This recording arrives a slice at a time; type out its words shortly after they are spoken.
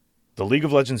The League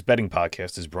of Legends betting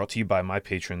podcast is brought to you by my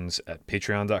patrons at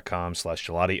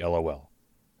patreon.com/GelatiLOL.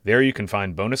 There you can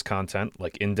find bonus content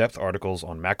like in-depth articles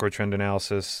on macro trend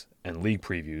analysis and league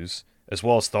previews, as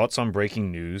well as thoughts on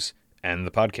breaking news and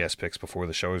the podcast picks before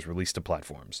the show is released to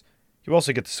platforms. You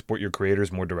also get to support your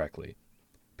creators more directly.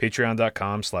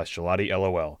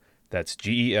 Patreon.com/GelatiLOL. That's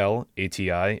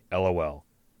GELATILOL.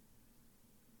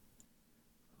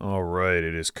 All right,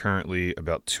 it is currently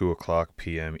about 2 o'clock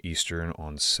p.m. Eastern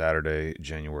on Saturday,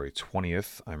 January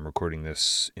 20th. I'm recording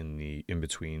this in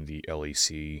between the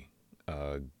LEC.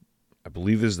 I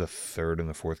believe this is the third and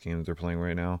the fourth game that they're playing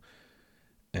right now.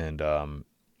 And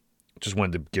just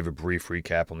wanted to give a brief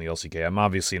recap on the LCK. I'm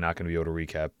obviously not going to be able to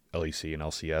recap LEC and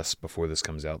LCS before this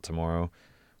comes out tomorrow.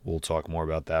 We'll talk more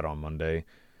about that on Monday.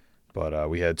 But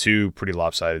we had two pretty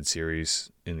lopsided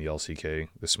series in the LCK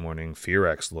this morning.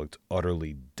 FearX looked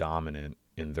utterly dominant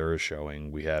in their showing.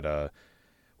 We had our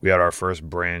first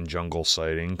brand jungle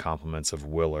sighting, compliments of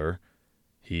Willer.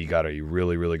 He got a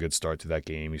really, really good start to that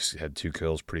game. He had 2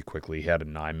 kills pretty quickly. He had a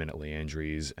 9-minute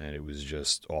Leandries, and it was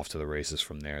just off to the races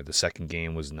from there. The second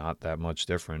game was not that much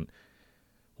different.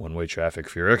 One-way traffic.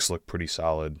 FearX looked pretty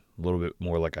solid. A little bit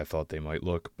more like I thought they might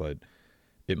look, but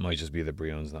it might just be that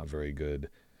Brion's not very good.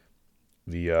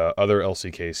 The other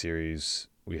LCK series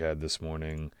we had this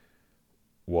morning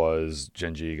was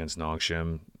Genji against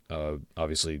Nongshim.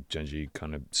 Obviously, Genji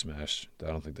kind of smashed. I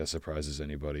don't think that surprises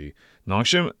anybody.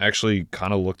 Nongshim actually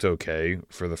kind of looked okay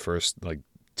for the first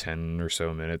 10 or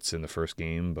so minutes in the first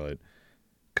game, but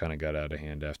kind of got out of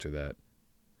hand after that.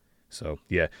 So,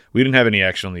 yeah, we didn't have any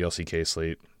action on the LCK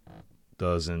slate.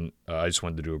 I just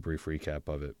wanted to do a brief recap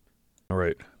of it. All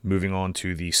right, moving on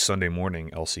to the Sunday morning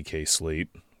LCK slate.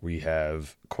 We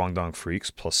have Kwangdong Freaks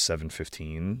plus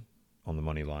 715 on the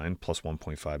money line, plus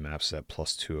 1.5 maps at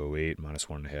plus 208, minus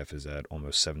 1.5 is at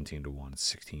almost 17 to 1,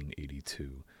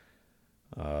 1682.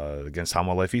 Against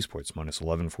Hanwha Life Esports, minus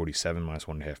 1147, minus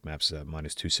 1.5 maps is at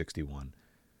minus 261.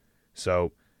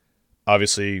 So,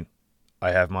 obviously,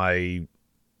 I have my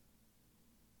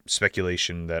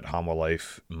speculation that Hanwha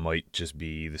Life might just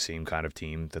be the same kind of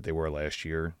team that they were last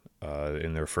year.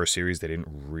 In their first series, they didn't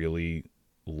really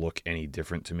look any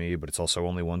different to me, but it's also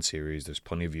only one series. There's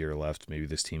plenty of year left. Maybe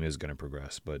this team is going to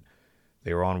progress, but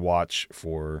they were on watch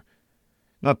for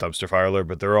not dumpster fire alert,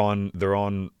 but they're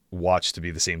on watch to be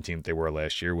the same team that they were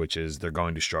last year, which is they're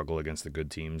going to struggle against the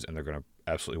good teams and they're going to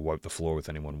absolutely wipe the floor with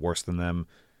anyone worse than them.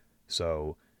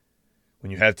 So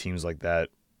when you have teams like that,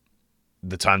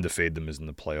 the time to fade them is in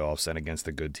the playoffs and against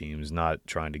the good teams, not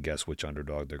trying to guess which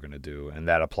underdog they're going to do. And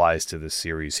that applies to this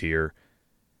series here.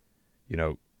 You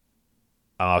know,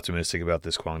 I'm optimistic about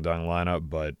this Kwangdong lineup,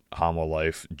 but Hanwha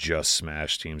Life just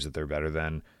smashed teams that they're better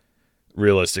than.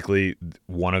 Realistically,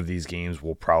 one of these games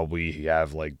will probably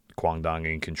have Kwangdong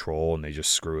in control and they just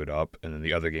screw it up, and then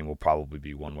the other game will probably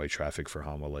be one-way traffic for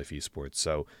Hanwha Life Esports.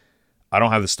 So I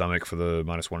don't have the stomach for the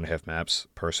minus 1.5 maps,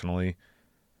 personally.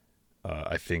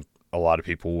 I think a lot of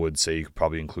people would say you could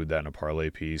probably include that in a parlay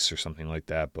piece or something like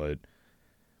that, but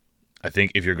I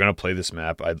think if you're going to play this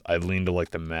map, I'd lean to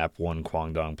the map 1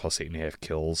 Kwangdong plus 8.5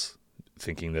 kills,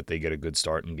 thinking that they get a good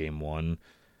start in game 1,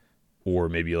 or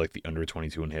maybe the under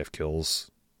 22.5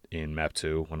 kills in map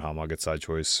 2 when Hanwha gets side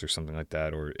choice or something like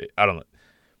that, I don't know.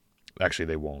 Actually,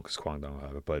 they won't because Kwangdong will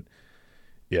have it, but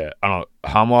yeah, I don't know.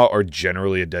 Hanwha are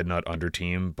generally a dead nut under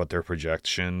team, but their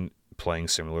projection playing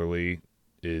similarly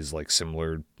is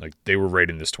similar. They were right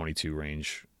in this 22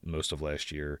 range most of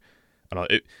last year.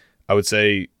 I would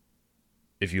say,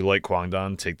 if you like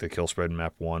Kwangdong, take the kill spread in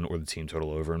map 1 or the team total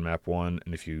over in map 1.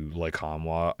 And if you like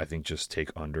Hanwha, I think just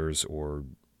take unders or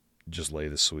just lay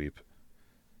the sweep.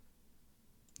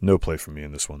 No play for me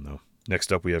in this one, though.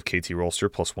 Next up, we have KT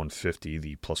Rolster plus 150.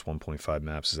 The plus 1.5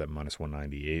 maps is at minus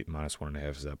 198. Minus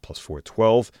 1.5 is at plus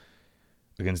 412.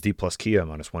 Against D plus Kia,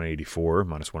 minus 184.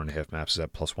 Minus 1.5 maps is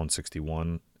at plus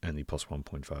 161. And the plus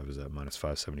 1.5 is at minus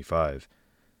 575.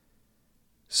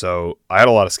 So I had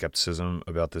a lot of skepticism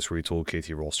about this retooled KT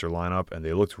Rolster lineup, and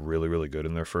they looked really, really good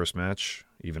in their first match.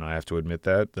 Even I have to admit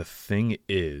that. The thing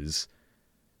is,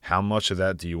 how much of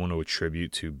that do you want to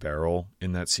attribute to Beryl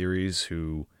in that series,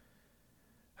 who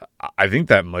I think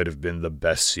that might have been the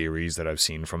best series that I've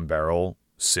seen from Beryl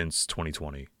since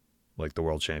 2020, the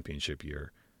World Championship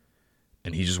year.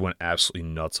 And he just went absolutely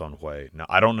nuts on Hui. Now,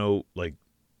 I don't know,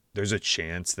 there's a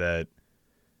chance that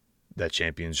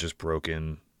champion's just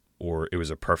broken, or it was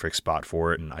a perfect spot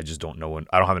for it, and I just don't know.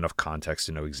 I don't have enough context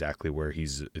to know exactly where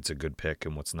it's a good pick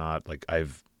and what's not. I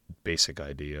have basic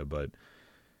idea,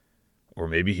 or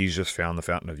maybe he's just found the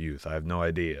fountain of youth. I have no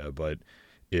idea, but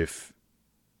if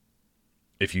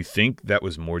you think that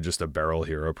was more just a Beryl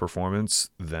hero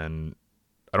performance, then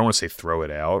I don't want to say throw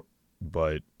it out,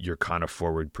 but you're kind of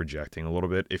forward projecting a little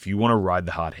bit. If you want to ride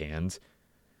the hot hand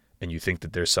and you think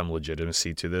that there's some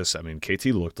legitimacy to this, I mean, KT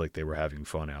looked like they were having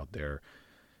fun out there.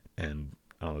 And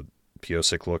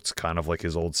Piosik looked kind of like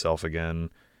his old self again.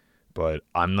 But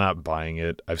I'm not buying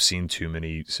it. I've seen too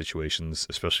many situations,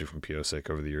 especially from Piosik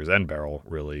over the years, and Beryl,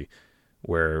 really,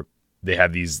 where they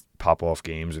have these pop-off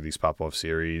games or these pop-off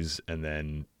series, and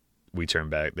then they turn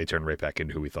right back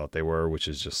into who we thought they were, which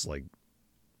is just like,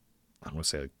 I don't want to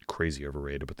say like crazy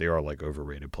overrated, but they are like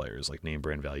overrated players, like name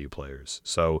brand value players.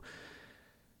 So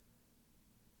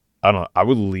I don't know. I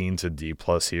would lean to D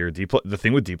plus here. The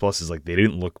thing with D plus is like they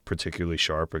didn't look particularly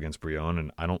sharp against Brion,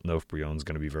 and I don't know if Brion's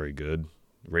going to be very good.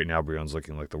 Right now, Brion's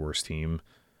looking like the worst team.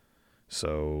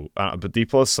 So, but D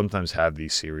plus sometimes have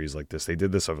these series like this. They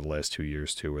did this over the last 2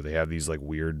 years too, where they have these like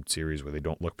weird series where they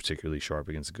don't look particularly sharp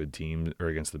against good teams or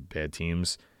against the bad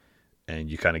teams, and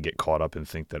you kind of get caught up and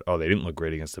think that they didn't look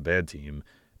great against a bad team,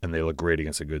 and they look great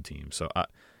against a good team. So I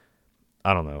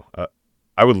don't know.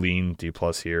 I would lean D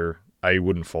plus here. I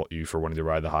wouldn't fault you for wanting to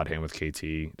ride the hot hand with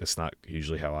KT. That's not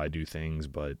usually how I do things,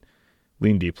 but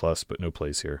lean D plus, but no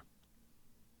plays here.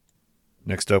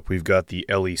 Next up, we've got the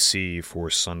LEC for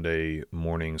Sunday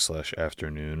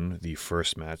morning/afternoon, the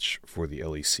first match for the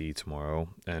LEC tomorrow.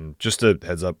 And just a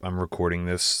heads up, I'm recording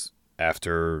this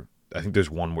after, I think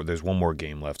there's one more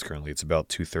game left currently. It's about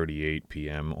 2:38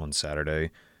 p.m. on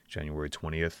Saturday, January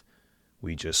 20th.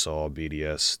 We just saw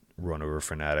BDS run over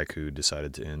Fnatic, who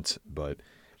decided to int. But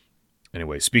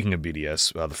anyway, speaking of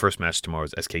BDS, the first match tomorrow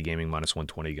is SK Gaming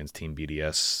 -120 against Team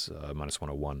BDS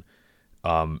 -101.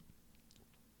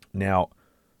 Now,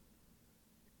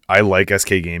 I like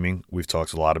SK Gaming. We've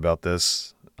talked a lot about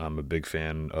this. I'm a big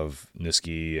fan of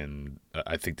Niski, and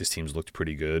I think this team's looked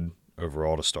pretty good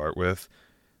overall to start with.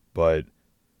 But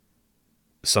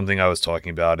something I was talking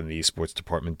about in the esports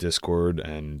department Discord,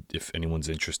 and if anyone's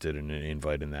interested in an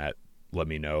invite in that, let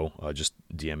me know. Just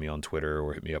DM me on Twitter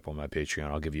or hit me up on my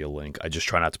Patreon. I'll give you a link. I just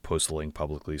try not to post the link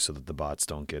publicly so that the bots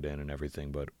don't get in and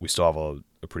everything. But we still have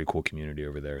a pretty cool community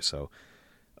over there. So,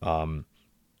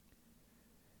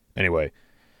 anyway,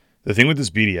 the thing with this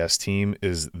BDS team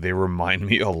is they remind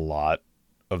me a lot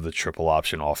of the triple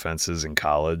option offenses in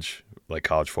college, like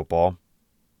college football,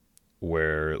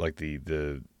 where like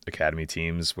the academy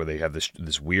teams where they have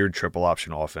this weird triple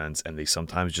option offense, and they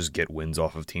sometimes just get wins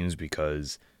off of teams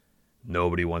because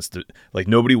nobody wants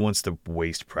to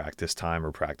waste practice time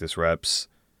or practice reps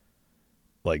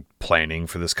like planning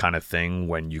for this kind of thing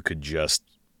when you could just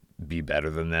be better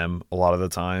than them a lot of the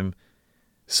time.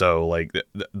 So, like,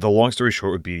 the long story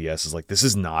short with BDS is, like, this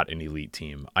is not an elite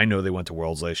team. I know they went to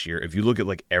Worlds last year. If you look at,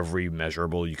 like, every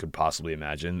measurable you could possibly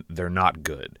imagine, they're not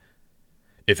good.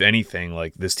 If anything,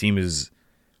 like, this team is,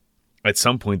 at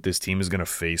some point, this team is going to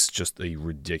face just a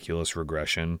ridiculous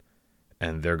regression,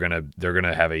 and they're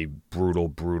gonna have a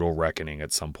brutal reckoning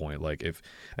at some point. Like,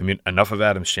 enough of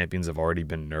Adam's champions have already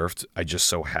been nerfed. I just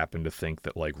so happen to think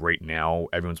that, like, right now,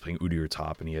 everyone's playing Udyr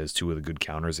top, and he has two of the good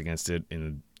counters against it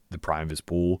in the prime of his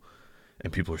pool,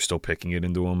 and people are still picking it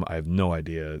into him. I have no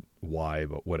idea why,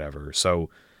 but whatever. So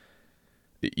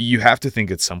you have to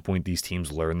think at some point these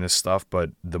teams learn this stuff, but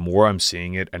the more I'm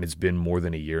seeing it, and it's been more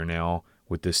than a year now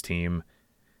with this team,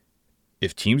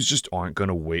 if teams just aren't going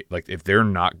to wait, like if they're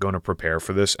not going to prepare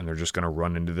for this and they're just going to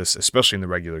run into this, especially in the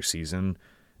regular season,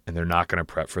 and they're not going to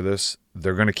prep for this,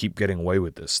 they're going to keep getting away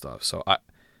with this stuff. So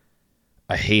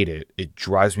I hate it. It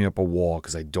drives me up a wall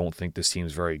because I don't think this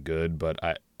team's very good, but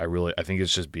I think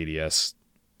it's just BDS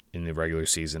in the regular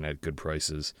season at good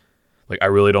prices. Like, I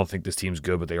really don't think this team's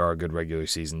good, but they are a good regular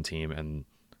season team, and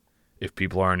if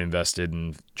people aren't invested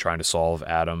in trying to solve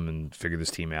Adam and figure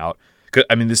this team out,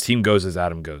 this team goes as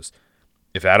Adam goes.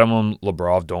 If Adam and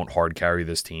Labrov don't hard carry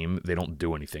this team, they don't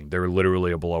do anything. They're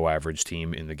literally a below average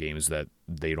team in the games that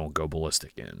they don't go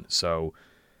ballistic in. So,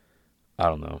 I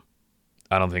don't know.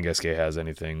 I don't think SK has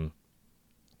anything.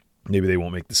 Maybe they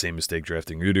won't make the same mistake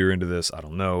drafting Udyr into this. I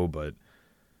don't know, but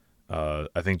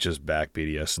I think just back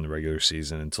BDS in the regular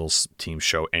season until teams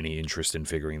show any interest in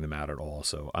figuring them out at all.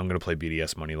 So I'm going to play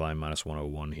BDS moneyline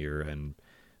 -101 here, and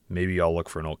maybe I'll look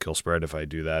for an alt kill spread. If I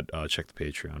do that, check the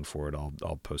Patreon for it.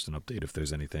 I'll post an update if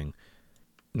there's anything.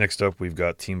 Next up, we've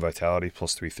got Team Vitality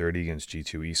 +330 against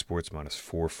G2 Esports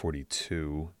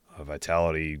 -442.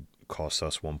 Vitality cost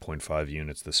us 1.5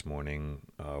 units this morning,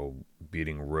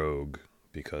 beating Rogue,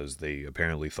 because they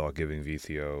apparently thought giving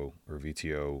VTO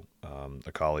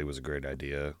Akali was a great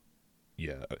idea.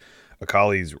 Yeah,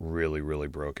 Akali's really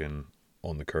broken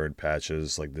on the current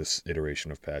patches, like this iteration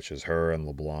of patches. Her and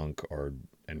LeBlanc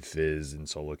and Fizz and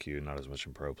solo queue, not as much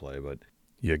in pro play, but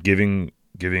yeah, giving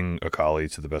Akali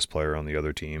to the best player on the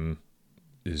other team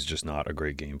is just not a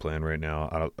great game plan right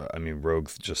now. I mean, Rogue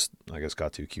just, I guess,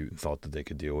 got too cute and thought that they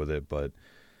could deal with it. But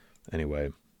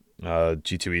anyway,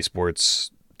 G2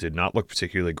 Esports did not look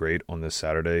particularly great on this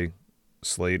Saturday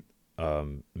slate.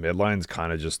 Mad Lions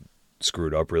kind of just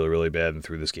screwed up really, really bad and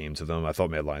threw this game to them. I thought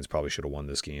Mad Lions probably should have won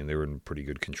this game. They were in pretty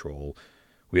good control.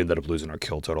 We ended up losing our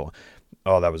kill total.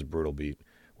 Oh, that was a brutal beat.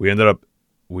 We ended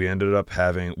up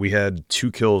having, we had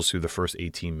 2 kills through the first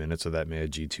 18 minutes of that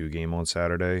Mad G2 game on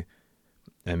Saturday.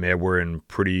 And Mad were in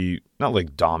pretty, not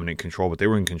like dominant control, but they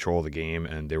were in control of the game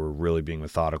and they were really being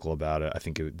methodical about it. I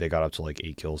think they got up to like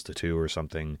 8 kills to 2 or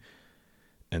something.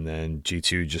 And then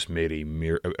G2 just made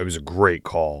it was a great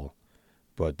call,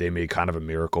 but they made kind of a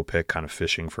miracle pick, kind of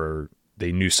fishing for,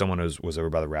 they knew someone was over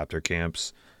by the Raptor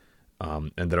camps.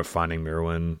 Ended up finding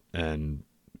Mirwin and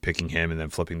picking him and then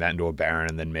flipping that into a Baron,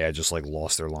 and then Mad just like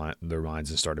lost their minds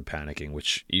and started panicking,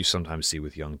 which you sometimes see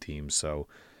with young teams. So,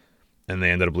 and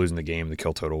they ended up losing the game. The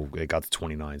kill total, it got to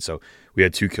 29. So we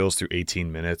had 2 kills through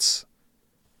 18 minutes.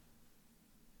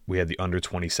 We had the under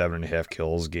 27.5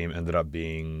 kills. Game ended up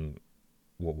being,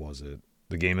 what was it?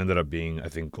 The game ended up being, I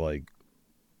think, like,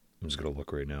 I'm just going to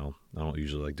look right now. I don't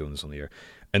usually like doing this on the air.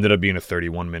 Ended up being a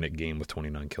 31-minute game with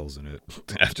 29 kills in it.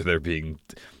 After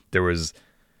there was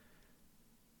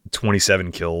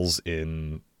 27 kills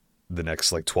in the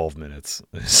next, like, 12 minutes.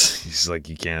 He's like,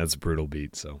 you can't. It's a brutal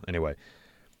beat. So, anyway.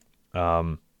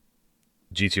 G2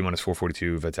 minus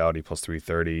 442, Vitality plus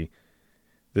 330.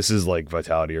 This is like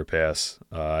Vitality or pass.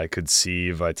 I could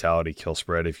see Vitality kill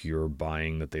spread if you're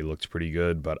buying that they looked pretty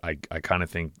good, but I kind of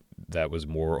think that was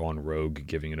more on Rogue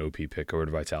giving an OP pick over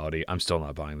to Vitality. I'm still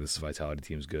not buying this Vitality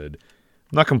team's good.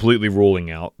 I'm not completely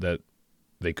ruling out that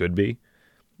they could be.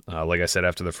 Like I said,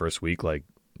 after the first week, like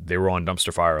they were on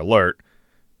dumpster fire alert,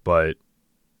 but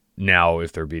now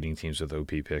if they're beating teams with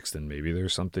OP picks, then maybe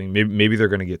there's something. Maybe they're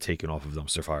going to get taken off of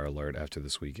dumpster fire alert after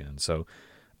this weekend. So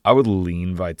I would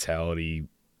lean Vitality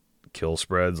kill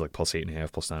spreads like plus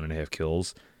 8.5, plus 9.5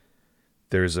 kills.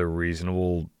 There's a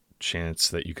reasonable chance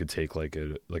that you could take like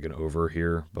an over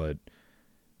here, but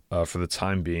for the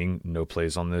time being, no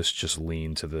plays on this. Just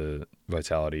lean to the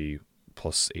Vitality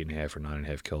plus 8.5 or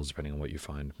 9.5 kills, depending on what you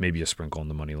find. Maybe a sprinkle on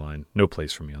the money line. No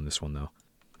plays for me on this one though.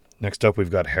 Next up, we've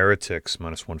got Heretics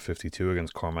minus 152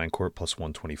 against Carmine Corp plus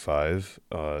 125.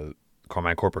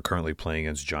 Carmine Corp are currently playing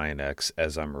against Giant X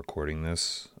as I'm recording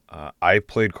this. I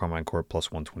played Carmine Corp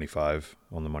plus 125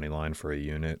 on the money line for a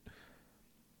unit.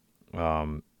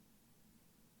 I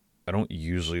don't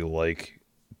usually like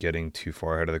getting too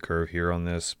far ahead of the curve here on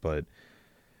this, but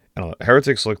I don't know.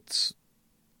 Heretics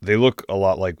they look a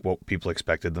lot like what people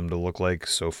expected them to look like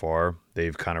so far.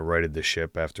 They've kind of righted the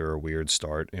ship after a weird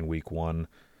start in week 1,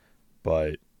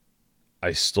 but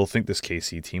I still think this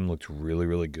KC team looked really,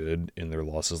 really good in their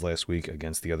losses last week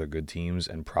against the other good teams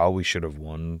and probably should have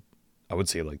won, I would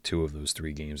say, like 2 of those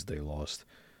 3 games they lost.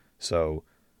 So,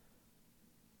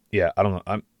 yeah, I don't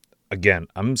know.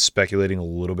 I'm speculating a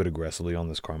little bit aggressively on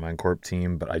this Carmine Corp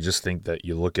team, but I just think that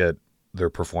you look at their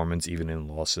performance even in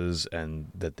losses and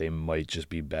that they might just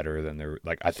be better than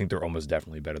I think they're almost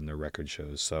definitely better than their record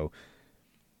shows. So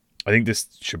I think this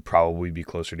should probably be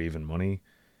closer to even money.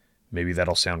 Maybe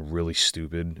that'll sound really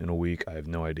stupid in a week. I have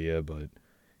no idea, but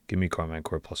give me Carmine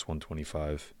Corp plus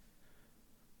 125.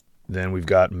 Then we've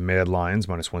got Mad Lions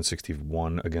minus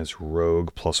 161 against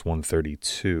Rogue plus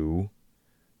 132.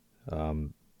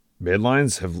 Mad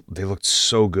Lions they looked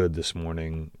so good this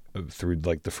morning through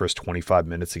like the first 25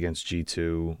 minutes against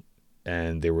G2,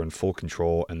 and they were in full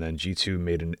control. And then G2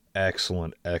 made an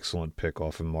excellent pick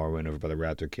off of Marwin over by the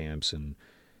Raptor camps, and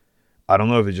I don't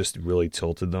know if it just really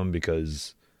tilted them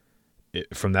because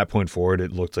from that point forward,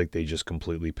 it looked like they just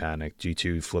completely panicked.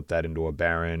 G2 flipped that into a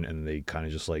Baron, and they kind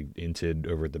of just like inted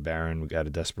over at the Baron out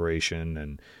of desperation,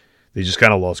 and they just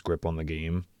kind of lost grip on the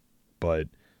game. But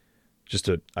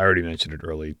I already mentioned it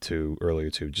earlier too,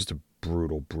 just a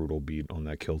brutal beat on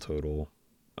that kill total.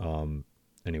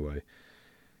 Anyway,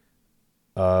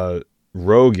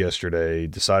 Rogue yesterday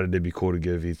decided it'd be cool to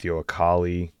give Ethio a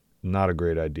Kali. Not a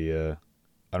great idea.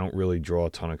 I don't really draw a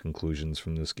ton of conclusions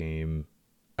from this game.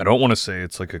 I don't want to say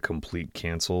it's like a complete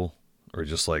cancel or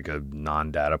just like a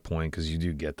non-data point, because you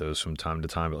do get those from time to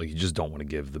time, but like you just don't want to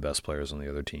give the best players on the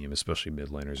other team, especially mid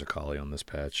laners, a Kali on this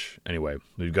patch. Anyway,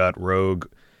 we've got Rogue.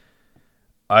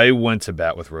 I went to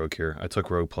bat with Rogue here. I took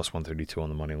Rogue plus 132 on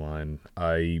the money line.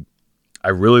 I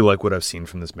really like what I've seen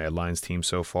from this Mad Lions team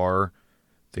so far.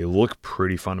 They look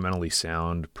pretty fundamentally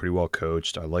sound, pretty well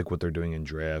coached. I like what they're doing in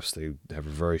drafts. They have a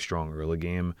very strong early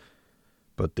game,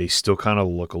 but they still kind of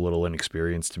look a little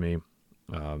inexperienced to me.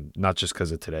 Not just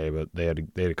because of today, but they had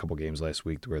a couple games last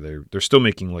week where they're still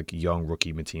making like young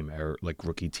rookie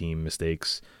team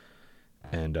mistakes,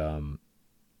 and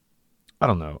I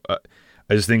don't know.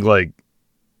 I just think like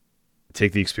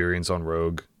take the experience on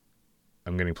Rogue.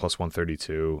 I'm getting plus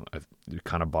 132. I'm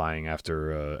kind of buying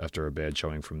after a bad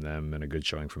showing from them and a good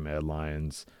showing from Mad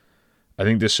Lions. I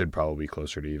think this should probably be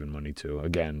closer to even money too.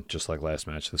 Again, just like last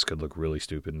match, this could look really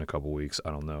stupid in a couple weeks.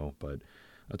 I don't know, but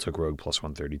I took Rogue plus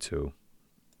 132.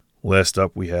 Last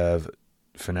up, we have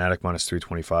Fnatic minus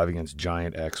 325 against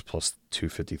Giant X plus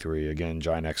 253. Again,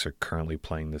 Giant X are currently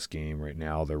playing this game right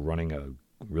now. They're running a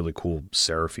really cool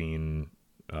Seraphine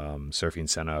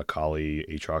Senna, Akali,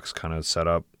 Aatrox kind of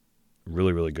setup.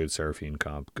 Really, really good Seraphine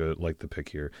comp. Good, like the pick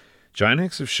here. Giant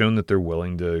X have shown that they're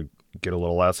willing to get a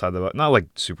little outside the box. Not like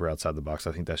super outside the box.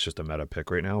 I think that's just a meta pick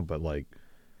right now. But like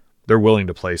they're willing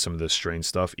to play some of this strange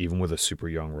stuff, even with a super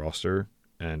young roster.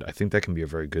 And I think that can be a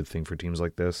very good thing for teams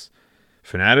like this.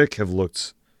 Fnatic have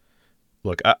looked...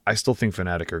 Look, I still think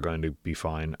Fnatic are going to be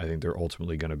fine. I think they're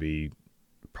ultimately going to be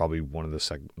probably one of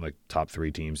the top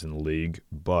 3 teams in the league.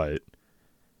 But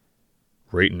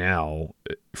right now,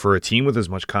 for a team with as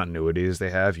much continuity as they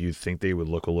have, you'd think they would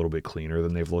look a little bit cleaner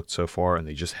than they've looked so far, and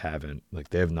they just haven't. Like,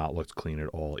 they have not looked clean at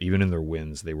all. Even in their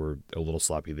wins, they were a little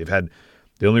sloppy. They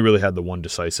only really had the one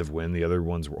decisive win. The other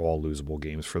ones were all losable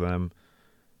games for them.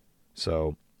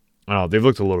 So, I don't know. They've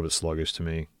looked a little bit sluggish to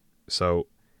me. So,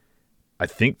 I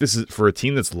think this is, for a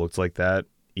team that's looked like that,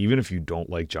 even if you don't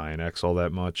like Giant X all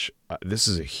that much, this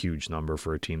is a huge number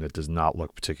for a team that does not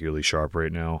look particularly sharp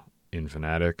right now in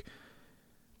Fnatic.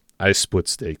 I split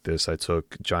staked this. I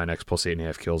took Giant X plus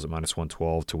 8.5 kills at minus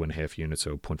 112 to win half unit,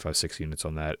 so 0.56 units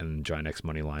on that, and Giant X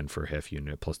money line for half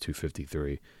unit plus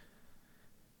 253.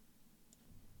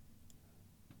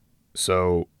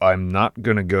 So I'm not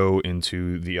going to go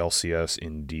into the LCS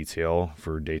in detail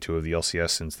for day 2 of the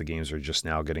LCS since the games are just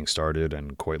now getting started,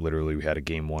 and quite literally we had a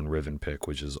game 1 Riven pick,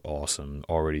 which is awesome.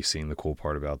 Already seeing the cool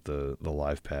part about the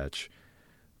live patch.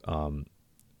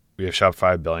 We have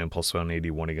Shopify Bellion plus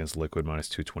 181 against Liquid minus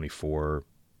 224.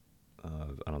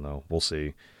 I don't know. We'll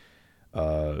see.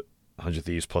 100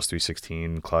 Thieves plus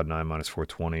 316. Cloud9 minus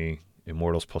 420.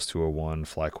 Immortals plus 201,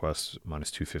 FlyQuest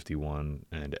minus 251,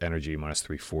 and Energy minus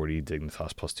 340,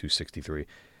 Dignitas plus 263.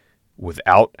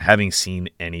 Without having seen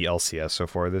any LCS so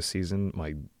far this season,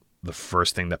 the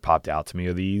first thing that popped out to me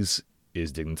of these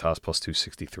is Dignitas plus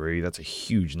 263. That's a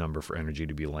huge number for Energy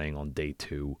to be laying on day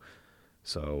 2.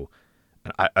 So,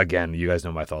 again, you guys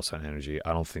know my thoughts on Energy.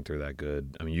 I don't think they're that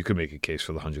good. I mean, you could make a case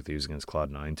for the 100 Thieves against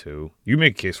Cloud9 too. You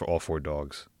make a case for all 4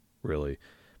 dogs, really.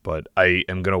 But I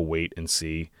am going to wait and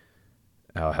see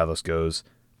how this goes.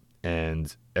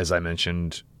 And as I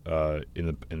mentioned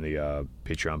in the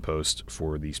Patreon post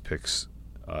for these picks,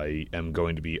 I am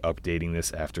going to be updating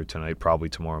this after tonight, probably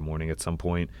tomorrow morning at some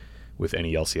point, with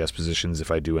any LCS positions if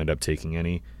I do end up taking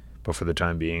any. But for the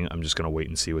time being, I'm just going to wait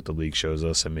and see what the league shows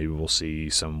us, and maybe we'll see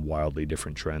some wildly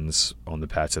different trends on the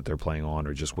patch that they're playing on,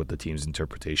 or just what the team's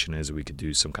interpretation is, and we could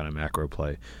do some kind of macro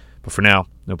play. But for now,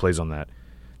 no plays on that.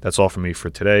 That's all from me for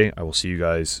today. I will see you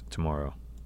guys tomorrow.